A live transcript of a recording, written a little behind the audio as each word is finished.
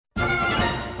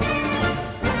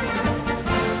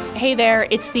Hey there,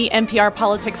 it's the NPR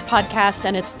Politics Podcast,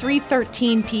 and it's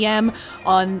 3:13 p.m.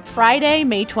 on Friday,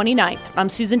 May 29th. I'm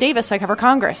Susan Davis. I cover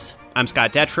Congress. I'm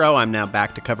Scott Detrow. I'm now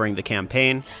back to covering the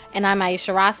campaign. And I'm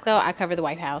Aisha Roscoe. I cover the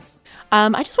White House.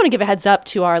 I just want to give a heads up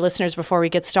to our listeners before we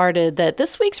get started that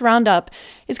this week's Roundup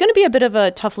is going to be a bit of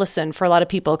a tough listen for a lot of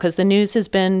people because the news has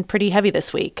been pretty heavy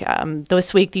this week.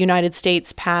 This week, the United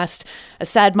States passed a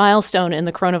sad milestone in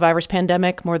the coronavirus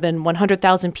pandemic. More than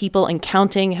 100,000 people and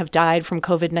counting have died from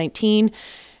COVID-19.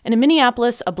 And in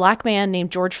Minneapolis, a black man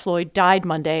named George Floyd died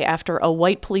Monday after a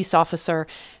white police officer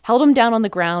held him down on the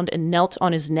ground and knelt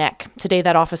on his neck. Today,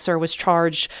 that officer was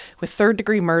charged with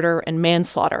third-degree murder and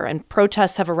manslaughter, and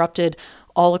protests have erupted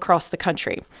all across the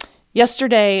country.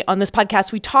 Yesterday on this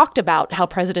podcast, we talked about how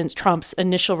President Trump's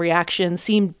initial reaction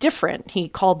seemed different. He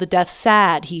called the death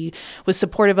sad. He was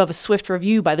supportive of a swift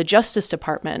review by the Justice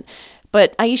Department.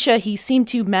 But Aisha, he seemed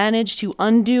to manage to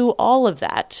undo all of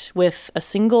that with a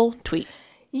single tweet.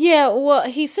 Yeah, well,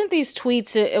 he sent these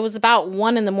tweets. It was about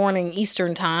 1 a.m.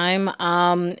 Eastern time.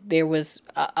 There was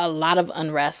a lot of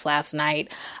unrest last night.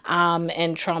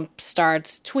 And Trump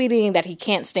starts tweeting that he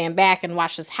can't stand back and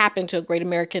watch this happen to a great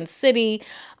American city.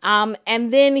 And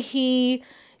then he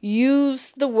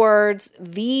used the words,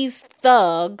 "These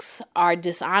thugs are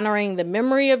dishonoring the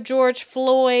memory of George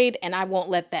Floyd, and I won't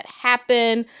let that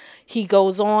happen." He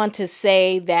goes on to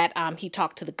say that he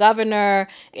talked to the governor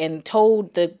and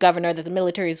told the governor that the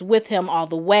military is with him all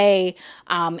the way,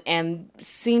 and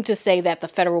seemed to say that the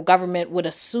federal government would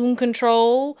assume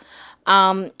control.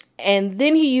 And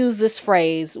then he used this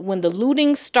phrase, "When the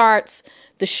looting starts,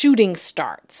 the shooting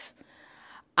starts."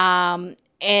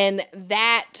 And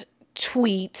that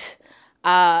tweet,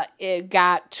 it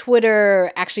got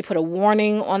Twitter actually put a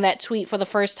warning on that tweet for the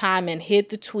first time and hid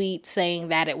the tweet, saying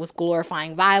that it was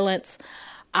glorifying violence.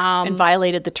 And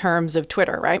violated the terms of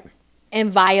Twitter, right?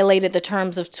 And violated the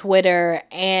terms of Twitter.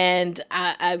 And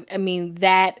I mean,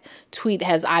 that tweet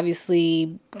has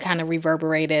obviously kind of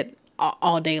reverberated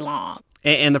all day long.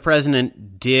 And the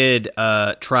president did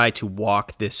try to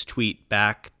walk this tweet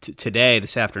back today,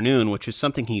 this afternoon, which is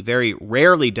something he very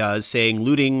rarely does, saying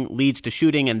looting leads to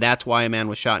shooting, and that's why a man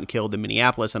was shot and killed in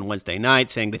Minneapolis on Wednesday night,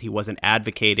 saying that he wasn't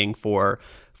advocating for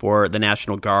the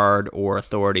National Guard or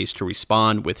authorities to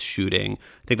respond with shooting.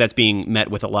 I think that's being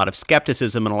met with a lot of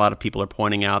skepticism, and a lot of people are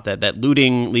pointing out that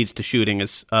looting leads to shooting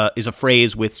is a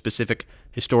phrase with specific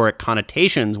historic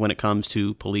connotations when it comes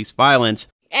to police violence.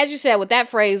 As you said, with that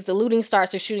phrase, the looting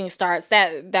starts, the shooting starts,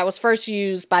 that was first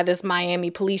used by this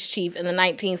Miami police chief in the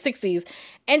 1960s.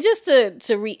 And just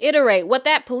to reiterate, what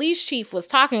that police chief was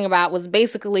talking about was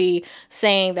basically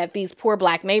saying that these poor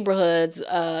black neighborhoods,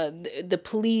 the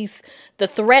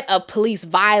threat of police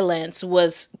violence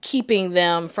was keeping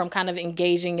them from kind of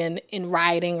engaging in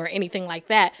rioting or anything like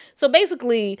that. So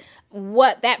basically,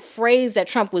 what that phrase that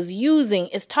Trump was using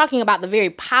is talking about the very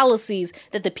policies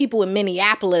that the people in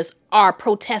Minneapolis are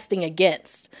protesting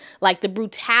against. Like the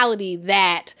brutality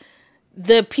that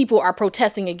the people are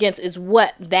protesting against is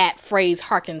what that phrase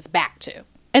harkens back to.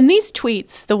 And these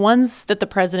tweets, the ones that the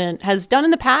president has done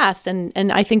in the past, and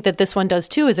I think that this one does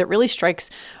too, is it really strikes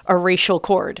a racial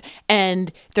chord.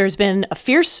 And there's been a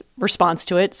fierce response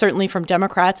to it, certainly from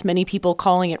Democrats, many people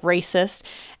calling it racist.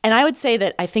 And I would say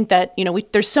that I think that,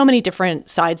 there's so many different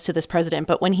sides to this president,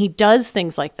 but when he does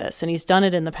things like this, and he's done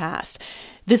it in the past,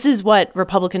 this is what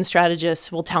Republican strategists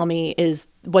will tell me is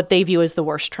what they view as the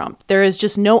worst Trump. There is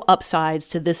just no upsides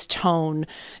to this tone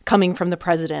coming from the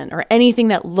president or anything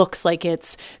that looks like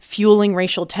it's fueling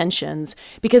racial tensions,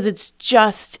 because it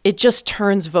just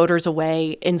turns voters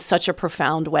away in such a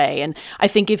profound way. And I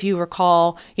think if you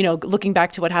recall, looking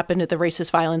back to what happened at the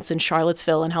racist violence in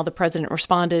Charlottesville and how the president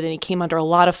responded, and he came under a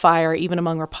lot of fire, even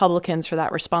among Republicans, for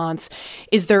that response,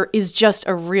 there is just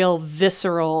a real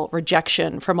visceral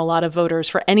rejection from a lot of voters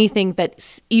for anything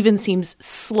that even seems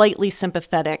slightly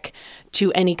sympathetic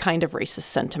to any kind of racist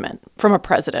sentiment from a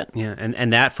president. Yeah,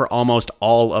 and that for almost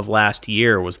all of last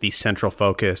year was the central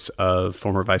focus of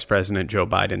former Vice President Joe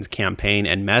Biden's campaign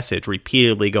and message,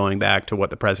 repeatedly going back to what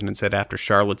the president said after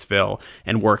Charlottesville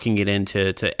and working it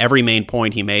into every main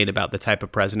point he made about the type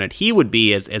of president he would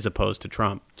be as opposed to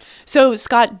Trump. So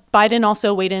Scott, Biden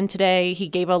also weighed in today. He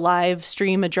gave a live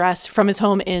stream address from his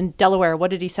home in Delaware. What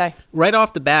did he say? Right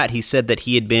off the bat, he said that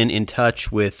he had been in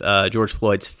touch with George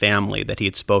Floyd's family, that he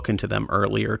had spoken to them them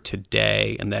earlier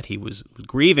today and that he was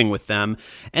grieving with them.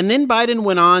 And then Biden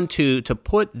went on to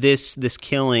put this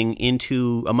killing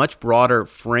into a much broader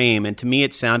frame. And to me,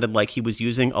 it sounded like he was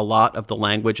using a lot of the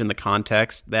language and the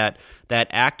context that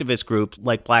activist groups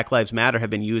like Black Lives Matter have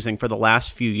been using for the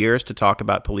last few years to talk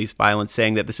about police violence,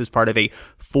 saying that this is part of a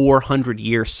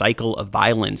 400-year cycle of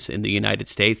violence in the United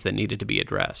States that needed to be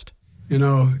addressed. You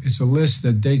know, it's a list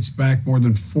that dates back more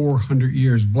than 400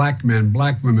 years. Black men,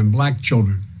 black women, black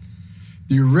children.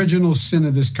 The original sin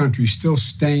of this country still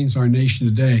stains our nation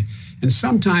today, and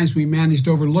sometimes we manage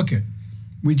to overlook it.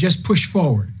 We just push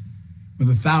forward with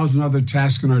 1,000 other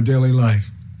tasks in our daily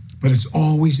life, but it's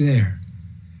always there.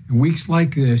 In weeks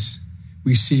like this,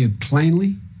 we see it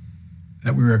plainly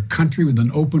that we're a country with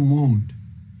an open wound,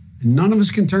 and none of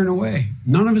us can turn away.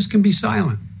 None of us can be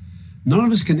silent. None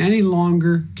of us can any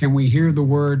longer can we hear the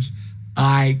words,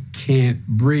 "I can't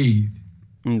breathe."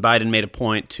 And Biden made a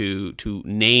point to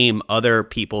name other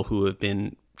people who have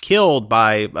been killed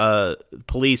by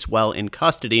police while in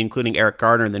custody, including Eric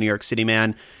Garner, the New York City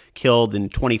man, killed in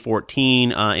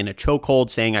 2014 in a chokehold,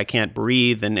 saying "I can't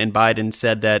breathe." And Biden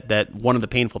said that one of the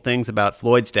painful things about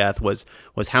Floyd's death was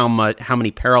how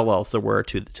many parallels there were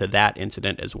to that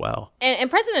incident as well.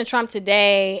 And President Trump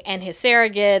today and his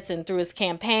surrogates and through his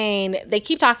campaign, they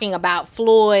keep talking about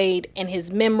Floyd and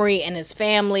his memory and his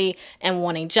family and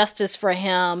wanting justice for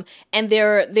him. And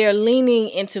they're leaning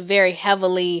into very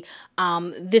heavily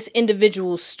this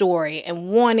individual story and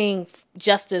wanting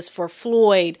justice for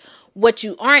Floyd. What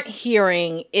you aren't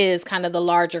hearing is kind of the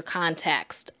larger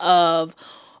context of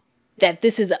that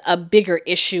this is a bigger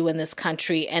issue in this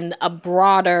country and a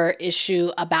broader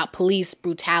issue about police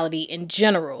brutality in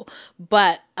general,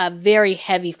 but a very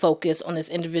heavy focus on this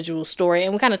individual story.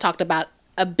 And we kind of talked about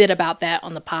a bit about that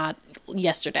on the pod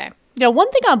yesterday. You know, one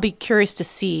thing I'll be curious to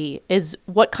see is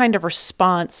what kind of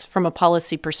response from a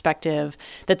policy perspective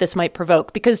that this might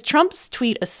provoke. Because Trump's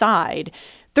tweet aside,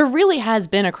 there really has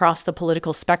been across the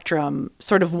political spectrum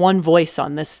sort of one voice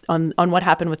on this, on what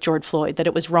happened with George Floyd, that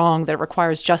it was wrong, that it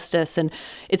requires justice. And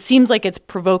it seems like it's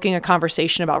provoking a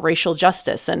conversation about racial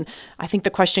justice. And I think the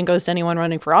question goes to anyone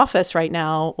running for office right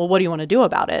now, well, what do you want to do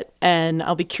about it? And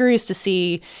I'll be curious to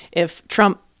see if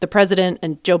Trump, the president,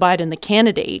 and Joe Biden, the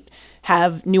candidate,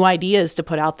 have new ideas to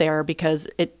put out there, because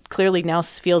it clearly now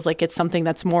feels like it's something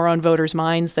that's more on voters'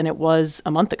 minds than it was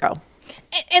a month ago.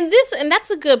 And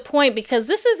that's a good point, because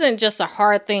this isn't just a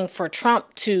hard thing for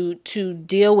Trump to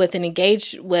deal with and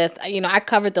engage with. You know, I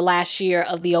covered the last year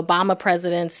of the Obama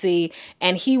presidency,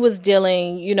 and he was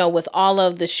dealing, you know, with all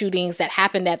of the shootings that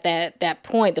happened at that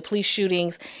point, the police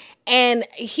shootings. And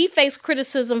he faced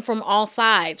criticism from all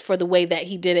sides for the way that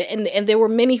he did it. And there were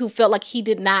many who felt like he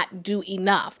did not do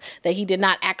enough, that he did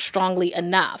not act strongly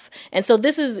enough. And so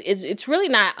it's really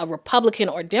not a Republican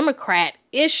or Democrat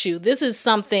issue. This is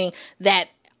something that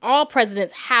all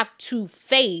presidents have to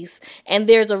face. And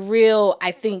there's a real, I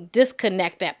think,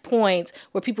 disconnect at points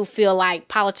where people feel like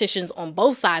politicians on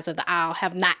both sides of the aisle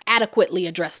have not adequately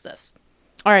addressed this.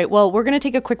 All right, well, we're going to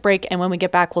take a quick break, and when we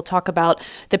get back, we'll talk about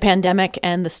the pandemic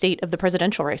and the state of the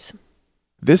presidential race.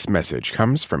 This message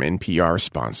comes from NPR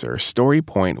sponsor Story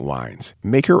Point Wines,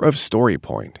 maker of Story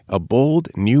Point, a bold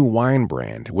new wine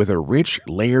brand with a rich,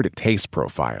 layered taste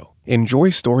profile.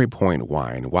 Enjoy Story Point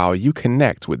wine while you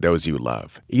connect with those you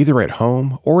love, either at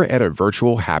home or at a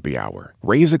virtual happy hour.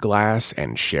 Raise a glass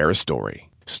and share a story.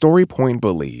 StoryPoint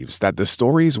believes that the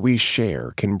stories we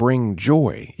share can bring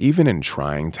joy even in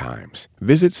trying times.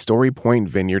 Visit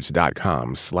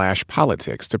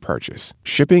StoryPointVineyards.com/politics to purchase.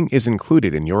 Shipping is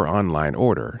included in your online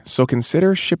order, so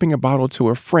consider shipping a bottle to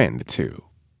a friend too.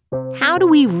 How do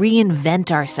we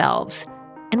reinvent ourselves?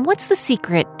 And what's the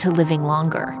secret to living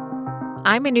longer?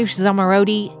 I'm Anoush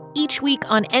Zamarodi. Each week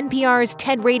on NPR's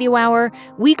TED Radio Hour,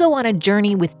 we go on a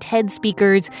journey with TED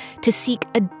speakers to seek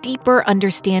a deeper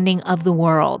understanding of the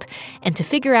world and to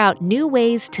figure out new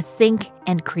ways to think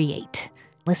and create.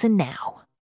 Listen now.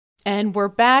 And we're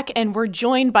back, and we're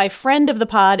joined by friend of the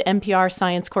pod, NPR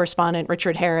science correspondent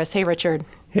Richard Harris. Hey, Richard.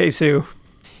 Hey, Sue.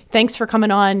 Thanks for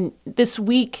coming on. This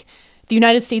week, the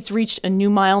United States reached a new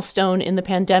milestone in the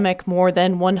pandemic. More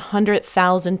than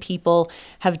 100,000 people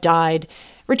have died.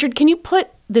 Richard, can you put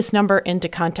this number into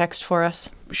context for us?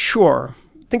 Sure.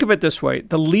 Think of it this way.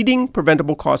 The leading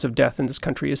preventable cause of death in this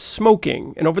country is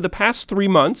smoking. And over the past 3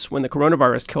 months, when the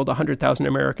coronavirus killed 100,000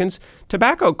 Americans,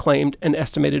 tobacco claimed an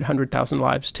estimated 100,000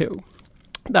 lives too.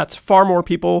 That's far more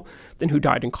people than who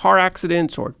died in car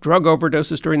accidents or drug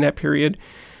overdoses during that period.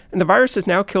 And the virus has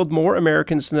now killed more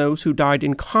Americans than those who died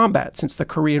in combat since the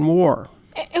Korean War.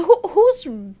 Who's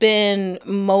been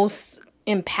most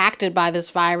impacted by this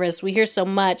virus. We hear so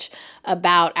much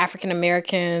about African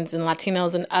Americans and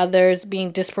Latinos and others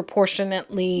being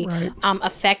disproportionately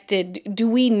affected. Do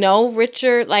we know,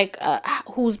 Richard,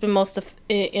 who's been most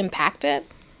impacted?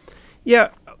 Yeah.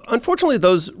 Unfortunately,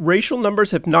 those racial numbers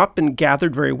have not been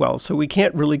gathered very well, so we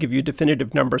can't really give you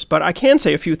definitive numbers. But I can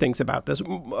say a few things about this.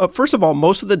 First of all,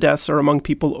 most of the deaths are among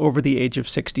people over the age of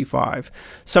 65.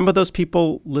 Some of those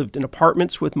people lived in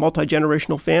apartments with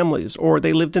multi-generational families, or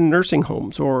they lived in nursing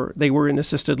homes, or they were in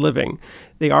assisted living.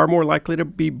 They are more likely to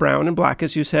be brown and black,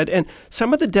 as you said. And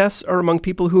some of the deaths are among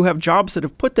people who have jobs that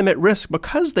have put them at risk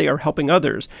because they are helping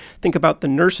others. Think about the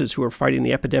nurses who are fighting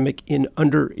the epidemic in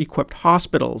under-equipped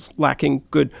hospitals, lacking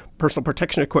good personal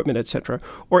protection equipment, etc.,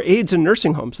 or aides in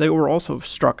nursing homes. They were also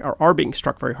struck, or are being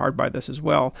struck very hard by this as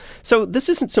well. So this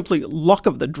isn't simply luck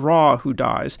of the draw who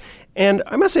dies. And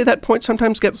I must say that point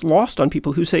sometimes gets lost on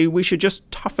people who say we should just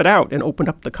tough it out and open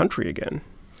up the country again.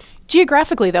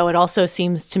 Geographically, though, it also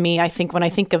seems to me, I think when I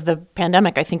think of the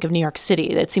pandemic, I think of New York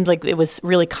City. It seems like it was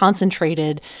really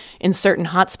concentrated in certain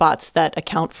hotspots that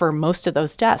account for most of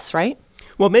those deaths, right?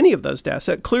 Well, many of those deaths,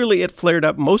 clearly it flared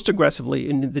up most aggressively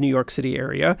in the New York City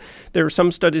area. There are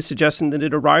some studies suggesting that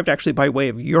it arrived actually by way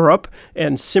of Europe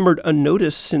and simmered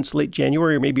unnoticed since late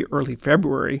January or maybe early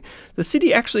February. The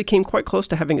city actually came quite close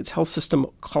to having its health system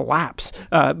collapse,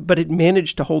 but it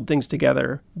managed to hold things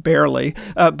together, barely.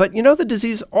 But, the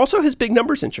disease also has big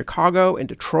numbers in Chicago and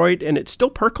Detroit, and it's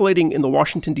still percolating in the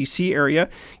Washington, D.C. area.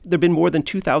 There have been more than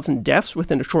 2,000 deaths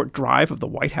within a short drive of the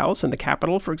White House and the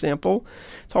Capitol, for example.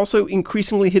 It's also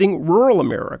increasingly hitting rural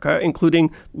America,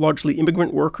 including largely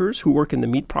immigrant workers who work in the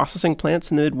meat processing plants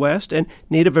in the Midwest, and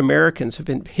Native Americans have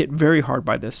been hit very hard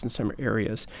by this in some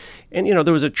areas. And,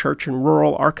 there was a church in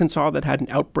rural Arkansas that had an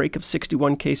outbreak of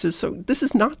 61 cases, so this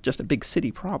is not just a big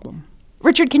city problem.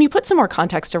 Richard, can you put some more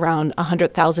context around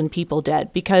 100,000 people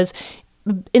dead? Because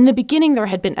in the beginning, there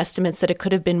had been estimates that it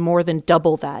could have been more than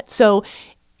double that. So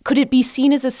could it be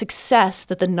seen as a success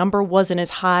that the number wasn't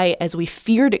as high as we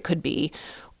feared it could be?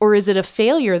 Or is it a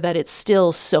failure that it's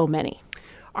still so many?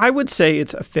 I would say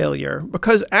it's a failure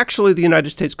because actually the United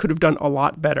States could have done a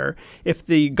lot better. If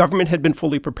the government had been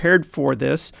fully prepared for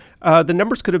this, the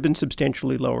numbers could have been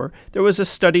substantially lower. There was a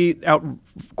study out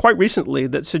quite recently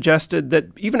that suggested that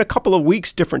even a couple of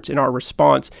weeks difference in our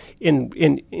response in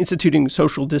instituting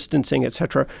social distancing, et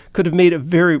cetera, could have made a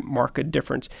very marked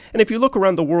difference. And if you look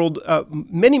around the world,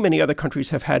 many, many other countries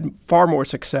have had far more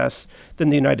success than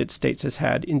the United States has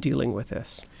had in dealing with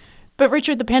this. But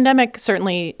Richard, the pandemic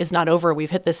certainly is not over.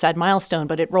 We've hit this sad milestone,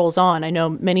 but it rolls on. I know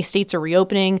many states are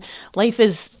reopening. Life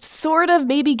is sort of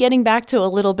maybe getting back to a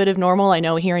little bit of normal. I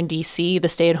know here in D.C., the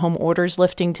stay-at-home order's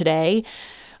lifting today.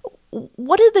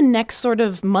 What do the next sort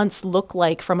of months look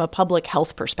like from a public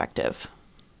health perspective?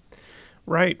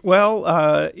 Right.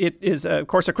 Well, it is, of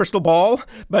course, a crystal ball,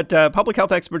 but public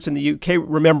health experts in the UK,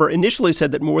 remember, initially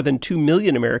said that more than 2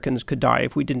 million Americans could die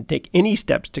if we didn't take any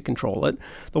steps to control it.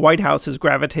 The White House has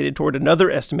gravitated toward another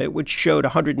estimate, which showed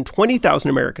 120,000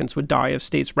 Americans would die if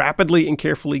states rapidly and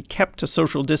carefully kept to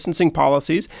social distancing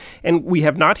policies. And we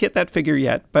have not hit that figure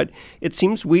yet, but it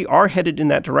seems we are headed in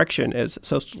that direction as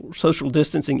social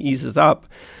distancing eases up.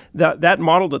 That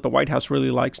model that the White House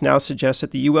really likes now suggests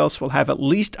that the U.S. will have at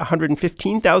least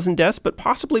 115,000 deaths, but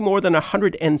possibly more than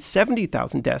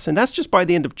 170,000 deaths. And that's just by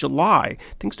the end of July.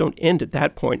 Things don't end at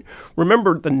that point.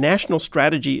 Remember, the national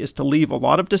strategy is to leave a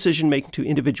lot of decision-making to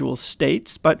individual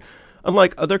states, but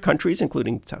unlike other countries,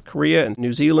 including South Korea and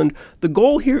New Zealand, the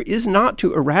goal here is not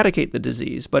to eradicate the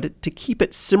disease, but to keep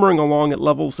it simmering along at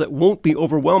levels that won't be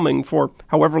overwhelming for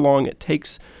however long it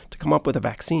takes to come up with a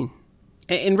vaccine.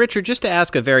 And Richard, just to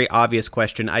ask a very obvious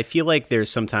question, I feel like there's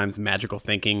sometimes magical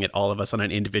thinking at all of us on an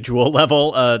individual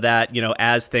level that,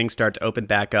 as things start to open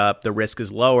back up, the risk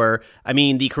is lower. I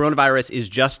mean, the coronavirus is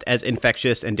just as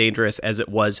infectious and dangerous as it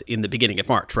was in the beginning of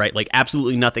March, right? Like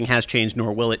absolutely nothing has changed,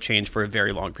 nor will it change for a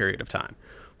very long period of time.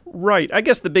 Right. I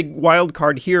guess the big wild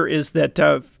card here is that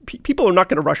people are not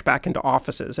going to rush back into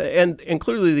offices. And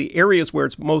clearly the areas where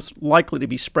it's most likely to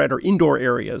be spread are indoor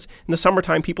areas. In the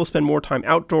summertime, people spend more time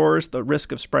outdoors. The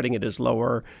risk of spreading it is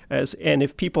lower. And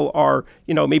if people are,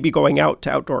 maybe going out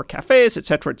to outdoor cafes, et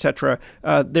cetera,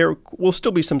 there will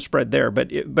still be some spread there.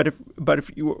 But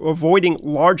if you're avoiding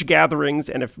large gatherings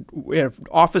and if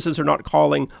offices are not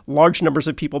calling large numbers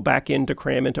of people back in to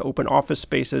cram into open office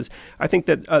spaces, I think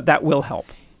that that will help.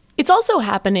 It's also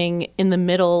happening in the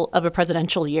middle of a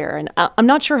presidential year. And I'm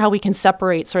not sure how we can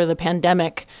separate sort of the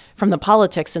pandemic from the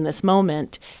politics in this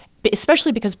moment.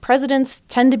 especially because presidents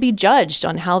tend to be judged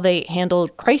on how they handle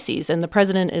crises. And the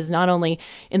president is not only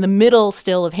in the middle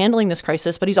still of handling this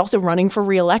crisis, but he's also running for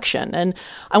re-election. And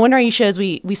I wonder, Aisha, as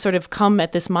we sort of come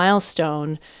at this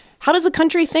milestone, how does the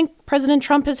country think President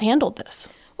Trump has handled this?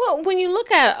 Well, when you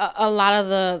look at a lot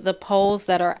of the polls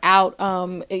that are out,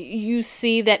 you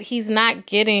see that he's not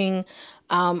getting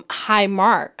high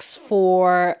marks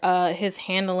for his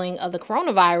handling of the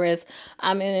coronavirus.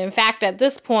 And in fact, at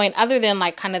this point, other than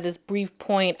like kind of this brief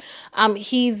point,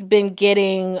 he's been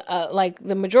getting like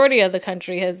the majority of the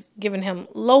country has given him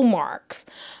low marks.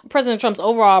 President Trump's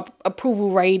overall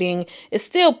approval rating is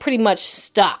still pretty much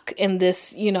stuck in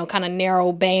this, kind of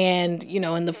narrow band,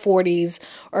 in the 40s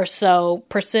or so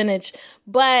percentage.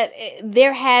 But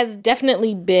there has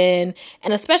definitely been,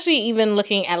 and especially even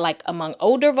looking at like among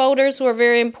older voters who are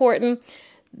very important,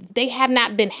 they have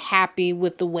not been happy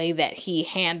with the way that he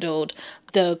handled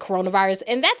the coronavirus.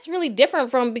 And that's really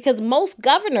different from because most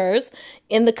governors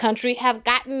in the country have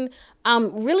gotten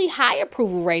really high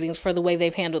approval ratings for the way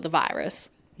they've handled the virus.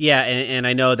 Yeah, and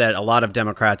I know that a lot of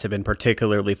Democrats have been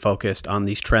particularly focused on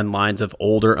these trend lines of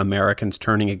older Americans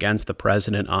turning against the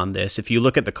president on this. If you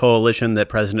look at the coalition that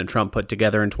President Trump put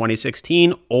together in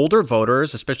 2016, older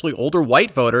voters, especially older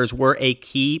white voters, were a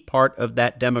key part of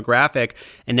that demographic.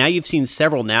 And now you've seen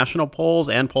several national polls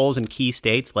and polls in key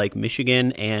states like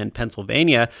Michigan and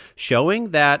Pennsylvania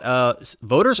showing that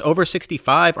voters over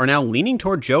 65 are now leaning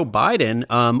toward Joe Biden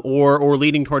or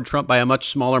leaning toward Trump by a much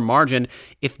smaller margin.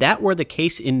 If that were the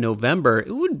case in November,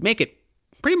 it would make it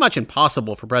pretty much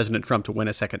impossible for President Trump to win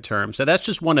a second term. So that's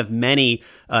just one of many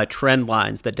trend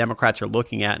lines that Democrats are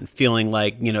looking at and feeling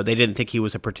like, they didn't think he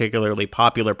was a particularly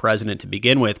popular president to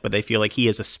begin with, but they feel like he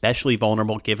is especially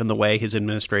vulnerable given the way his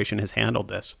administration has handled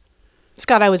this.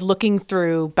 Scott, I was looking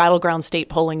through battleground state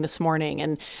polling this morning,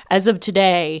 and as of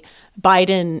today,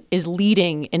 Biden is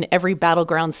leading in every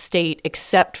battleground state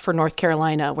except for North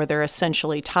Carolina, where they're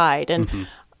essentially tied. And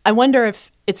I wonder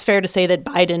if it's fair to say that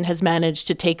Biden has managed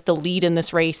to take the lead in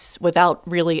this race without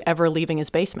really ever leaving his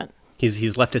basement.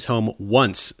 He's left his home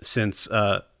once since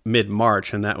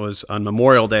mid-March, and that was on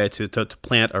Memorial Day to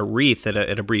plant a wreath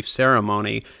at a brief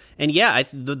ceremony. And yeah,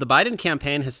 the Biden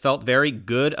campaign has felt very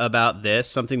good about this.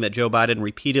 Something that Joe Biden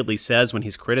repeatedly says when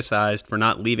he's criticized for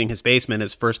not leaving his basement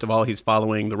is, first of all, he's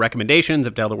following the recommendations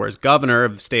of Delaware's governor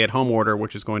of stay-at-home order,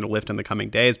 which is going to lift in the coming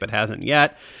days, but hasn't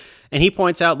yet. And he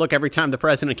points out, look, every time the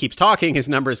president keeps talking, his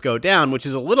numbers go down, which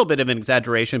is a little bit of an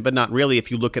exaggeration, but not really if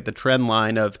you look at the trend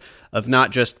line of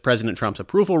not just President Trump's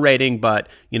approval rating, but,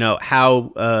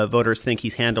 how voters think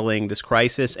he's handling this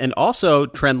crisis. And also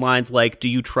trend lines like, do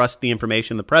you trust the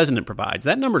information the president provides?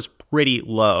 That number's pretty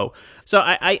low. So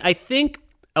I think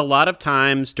a lot of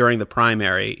times during the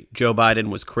primary, Joe Biden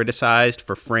was criticized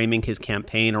for framing his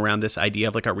campaign around this idea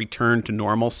of like a return to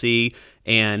normalcy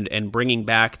and bringing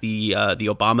back the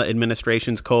Obama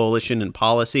administration's coalition and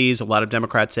policies. A lot of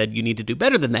Democrats said you need to do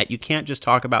better than that. You can't just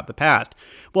talk about the past.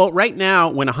 Well, right now,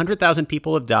 when 100,000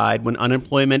 people have died, when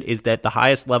unemployment is at the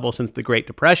highest level since the Great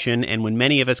Depression, and when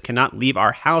many of us cannot leave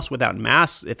our house without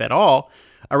masks, if at all,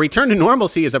 a return to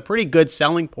normalcy is a pretty good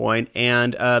selling point,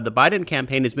 and the Biden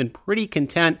campaign has been pretty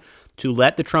content to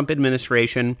let the Trump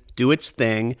administration do its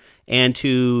thing and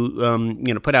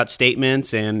to put out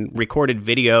statements and recorded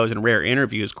videos and rare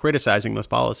interviews criticizing those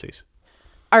policies.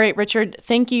 All right, Richard,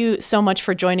 thank you so much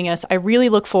for joining us. I really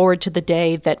look forward to the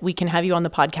day that we can have you on the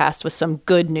podcast with some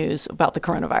good news about the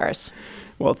coronavirus.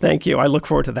 Well, thank you. I look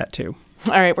forward to that, too.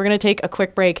 All right, we're going to take a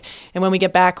quick break. And when we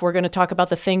get back, we're going to talk about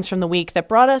the things from the week that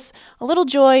brought us a little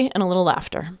joy and a little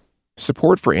laughter.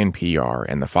 Support for NPR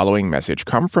and the following message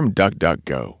come from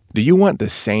DuckDuckGo. Do you want the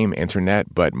same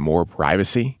internet but more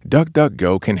privacy?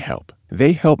 DuckDuckGo can help.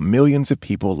 They help millions of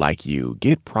people like you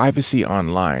get privacy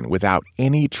online without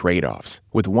any trade-offs.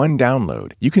 With one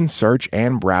download, you can search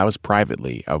and browse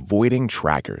privately, avoiding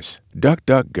trackers.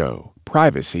 DuckDuckGo.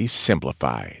 Privacy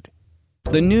simplified.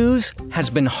 The news has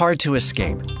been hard to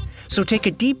escape. So take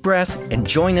a deep breath and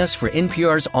join us for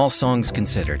NPR's All Songs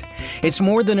Considered. It's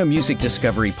more than a music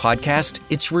discovery podcast.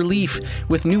 It's relief,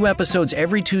 with new episodes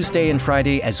every Tuesday and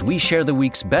Friday as we share the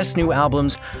week's best new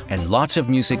albums and lots of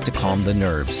music to calm the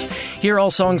nerves. Hear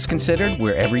All Songs Considered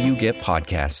wherever you get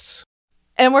podcasts.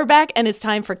 And we're back, and it's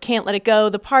time for Can't Let It Go,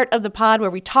 the part of the pod where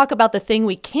we talk about the thing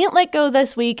we can't let go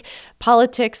this week,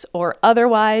 politics or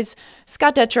otherwise.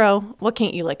 Scott Detrow, what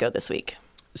can't you let go this week?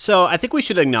 So I think we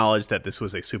should acknowledge that this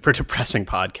was a super depressing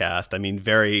podcast. I mean,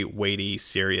 very weighty,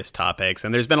 serious topics.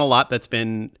 And there's been a lot that's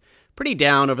been pretty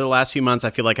down over the last few months. I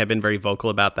feel like I've been very vocal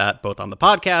about that, both on the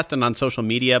podcast and on social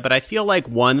media. But I feel like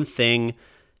one thing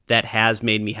that has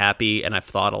made me happy and I've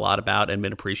thought a lot about and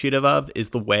been appreciative of is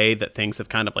the way that things have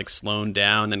kind of like slowed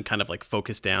down and kind of like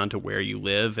focused down to where you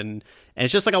live. And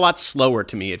it's just like a lot slower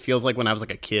to me. It feels like when I was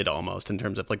like a kid almost in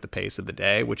terms of like the pace of the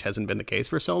day, which hasn't been the case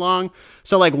for so long.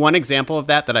 So like one example of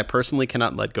that I personally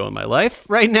cannot let go in my life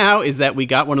right now is that we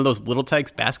got one of those Little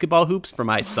Tikes basketball hoops for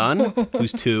my son,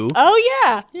 who's 2. Oh,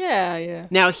 yeah. Yeah.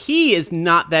 Now, he is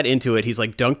not that into it. He's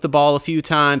like dunked the ball a few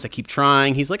times. I keep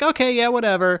trying. He's like, okay, yeah,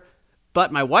 whatever.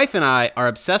 But my wife and I are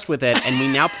obsessed with it, and we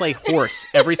now play horse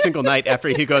every single night after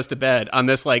he goes to bed on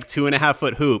this like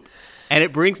 2.5-foot hoop. And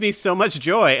it brings me so much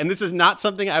joy. And this is not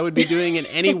something I would be doing in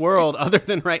any world other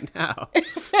than right now.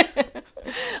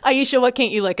 Aisha, what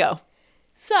can't you let go?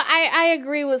 So I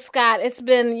agree with Scott. It's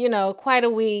been, quite a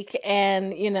week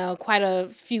and, quite a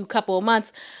few couple of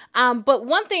months. But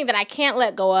one thing that I can't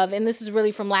let go of, and this is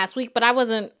really from last week, but I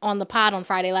wasn't on the pod on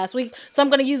Friday last week, so I'm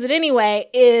going to use it anyway,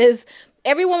 is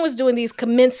everyone was doing these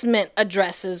commencement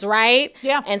addresses, right?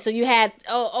 Yeah. And so you had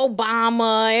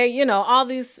Obama, all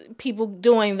these people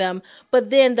doing them. But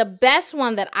then the best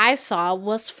one that I saw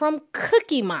was from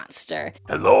Cookie Monster.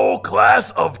 Hello,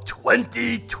 class of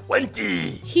 2020.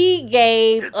 He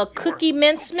gave a cookie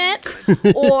mincement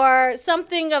or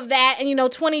something of that. And,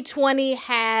 2020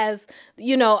 has,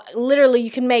 literally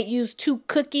you can use 2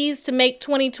 cookies to make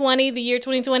 2020, the year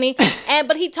 2020.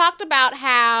 But he talked about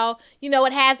how,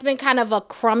 it has been kind of a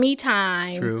crummy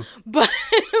time. True. But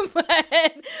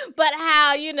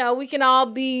how, we can all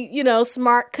be,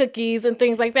 smart cookies and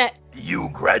things like that. You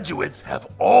graduates have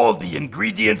all the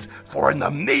ingredients for an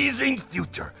amazing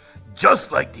future,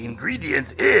 just like the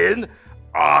ingredients in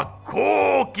a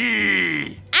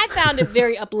cookie. I found it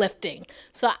very uplifting.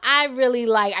 So I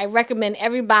recommend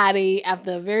everybody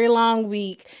after a very long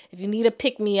week, if you need a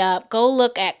pick-me-up, go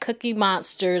look at Cookie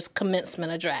Monster's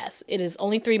commencement address. It is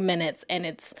only 3 minutes and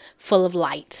it's full of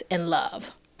light and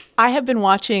love. I have been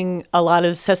watching a lot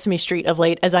of Sesame Street of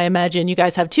late, as I imagine you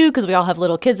guys have too, because we all have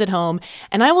little kids at home.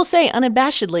 And I will say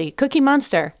unabashedly, Cookie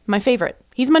Monster, my favorite.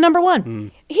 He's my number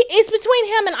one. It's between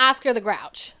him and Oscar the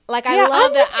Grouch. I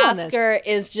love that Oscar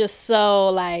is just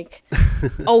so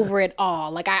over it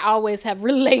all. I always have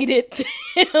related to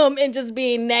him and just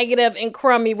being negative and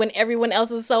crummy when everyone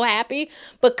else is so happy.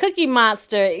 But Cookie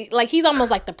Monster, he's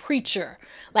almost like the preacher.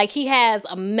 He has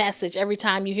a message every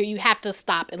time you hear. You have to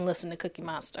stop and listen to Cookie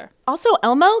Monster. Also,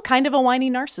 Elmo, kind of a whiny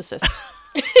narcissist.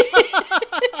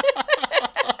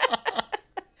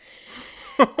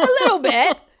 A little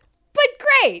bit, but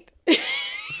great.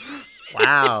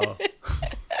 Wow.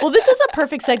 Well, this is a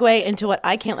perfect segue into what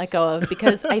I can't let go of,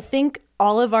 because I think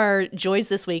all of our joys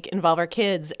this week involve our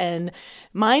kids, and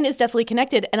mine is definitely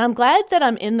connected. And I'm glad that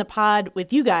I'm in the pod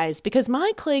with you guys, because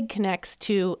my clig connects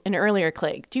to an earlier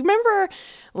clig. Do you remember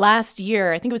last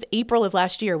year, I think it was April of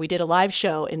last year, we did a live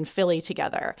show in Philly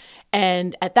together.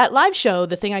 And at that live show,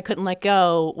 the thing I couldn't let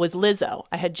go was Lizzo.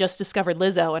 I had just discovered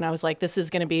Lizzo, and I was like, this is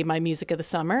going to be my music of the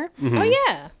summer. Mm-hmm. Oh,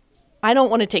 yeah. I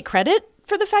don't want to take credit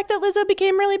for the fact that Lizzo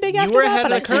became really big after that. You were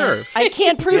ahead of the curve. I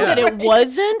can't prove that it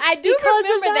wasn't. I do because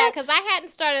remember of that because I hadn't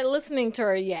started listening to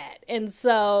her yet. And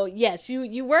so, yes,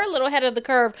 you were a little ahead of the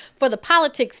curve for the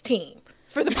politics team.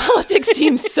 For the politics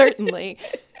team, certainly.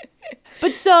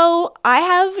 But so I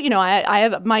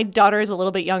have, my daughter is a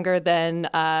little bit younger than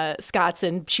Scott's,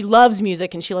 and she loves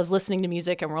music and she loves listening to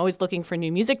music, and we're always looking for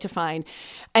new music to find.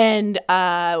 And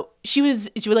she would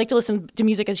like to listen to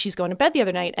music as she's going to bed the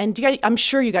other night. And I'm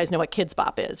sure you guys know what Kids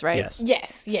Bop is, right?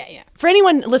 Yes. Yeah. For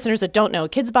anyone, listeners that don't know,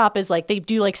 Kids Bop is they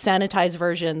do sanitized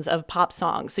versions of pop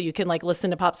songs. So you can listen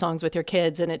to pop songs with your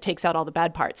kids, and it takes out all the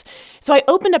bad parts. So I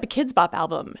opened up a Kids Bop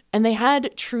album, and they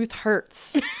had Truth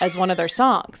Hurts as one of their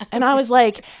songs. And I was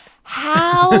like,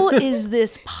 how is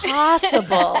this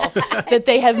possible that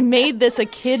they have made this a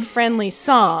kid-friendly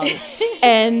song?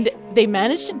 And they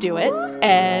managed to do it.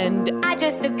 And I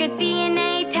just took a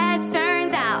DNA test.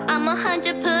 Turns out I'm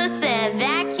 100%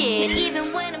 that kid.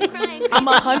 Even when I'm crying. I'm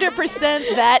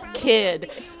 100% that kid.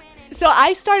 So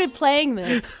I started playing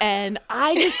this, and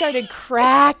I just started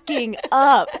cracking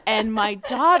up. And my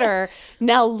daughter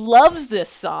now loves this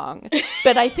song.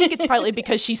 But I think it's partly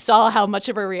because she saw how much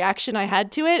of a reaction I had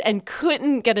to it and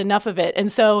couldn't get enough of it.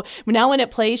 And so now when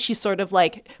it plays, she sort of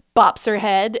bops her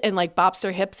head and bops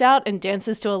her hips out and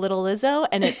dances to a little Lizzo.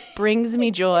 And it brings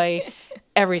me joy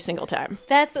every single time.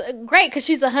 That's great, because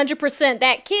she's 100%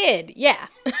 that kid. Yeah.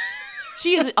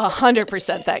 She is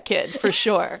 100% that kid, for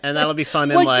sure. And that'll be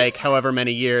fun in however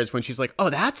many years when she's like,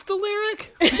 oh, that's the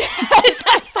lyric? Yes,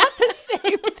 I thought the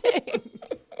same thing.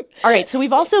 All right, so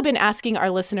we've also been asking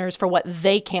our listeners for what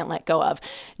they can't let go of.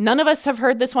 None of us have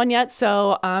heard this one yet,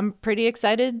 so I'm pretty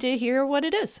excited to hear what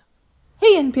it is.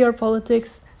 Hey NPR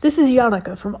Politics, this is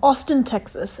Yannicka from Austin,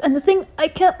 Texas, and the thing I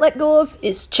can't let go of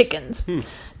is chickens.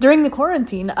 During the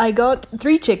quarantine, I got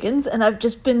 3 chickens, and I've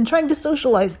just been trying to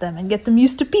socialize them and get them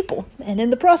used to people. And in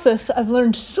the process, I've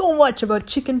learned so much about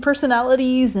chicken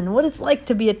personalities and what it's like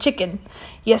to be a chicken.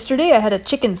 Yesterday, I had a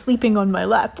chicken sleeping on my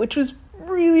lap, which was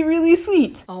really, really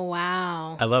sweet. Oh,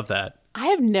 wow. I love that. I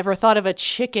have never thought of a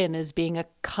chicken as being a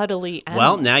cuddly animal.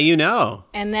 Well, now you know.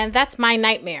 And then that's my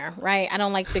nightmare, right? I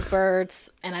don't like big birds,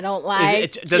 and I don't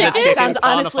like Does a chicken It sounds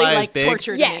honestly qualify as like big?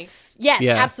 torture to me. Yes,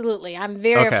 Yeah. absolutely. I'm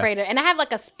very Okay. afraid of, and I have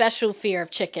like a special fear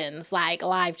of chickens, like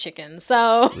live chickens.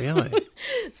 So, Really?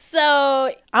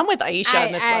 I'm with Aisha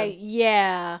on this one.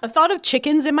 Yeah. The thought of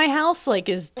chickens in my house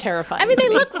is terrifying. I mean, to they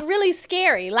me. look really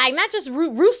scary. Like, not just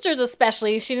roosters,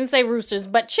 especially. She didn't say roosters,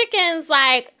 but chickens,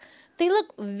 they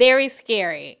look very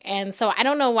scary. And so I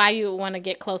don't know why you would want to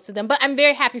get close to them, but I'm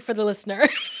very happy for the listener.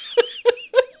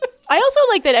 I also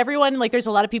like that everyone, there's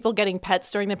a lot of people getting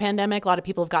pets during the pandemic. A lot of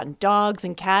people have gotten dogs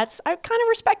and cats. I kind of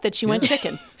respect that she went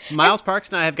chicken. Miles Parks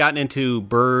and I have gotten into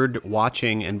bird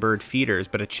watching and bird feeders,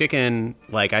 but a chicken,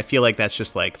 I feel like that's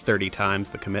just 30 times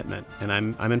the commitment, and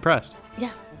I'm impressed.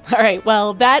 Yeah. All right,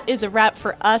 well, that is a wrap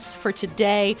for us for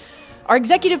today. Our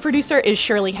executive producer is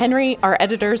Shirley Henry. Our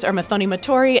editors are Mathoni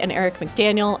Matori and Eric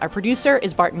McDaniel. Our producer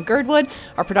is Barton Girdwood.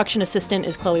 Our production assistant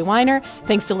is Chloe Weiner.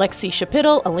 Thanks to Lexi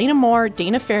Shapittle, Alina Moore,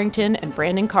 Dana Farrington, and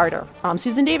Brandon Carter. I'm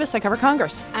Susan Davis. I cover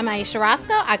Congress. I'm Aisha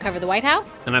Roscoe. I cover the White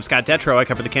House. And I'm Scott Detrow. I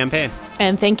cover the campaign.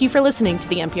 And thank you for listening to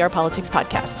the NPR Politics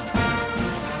Podcast.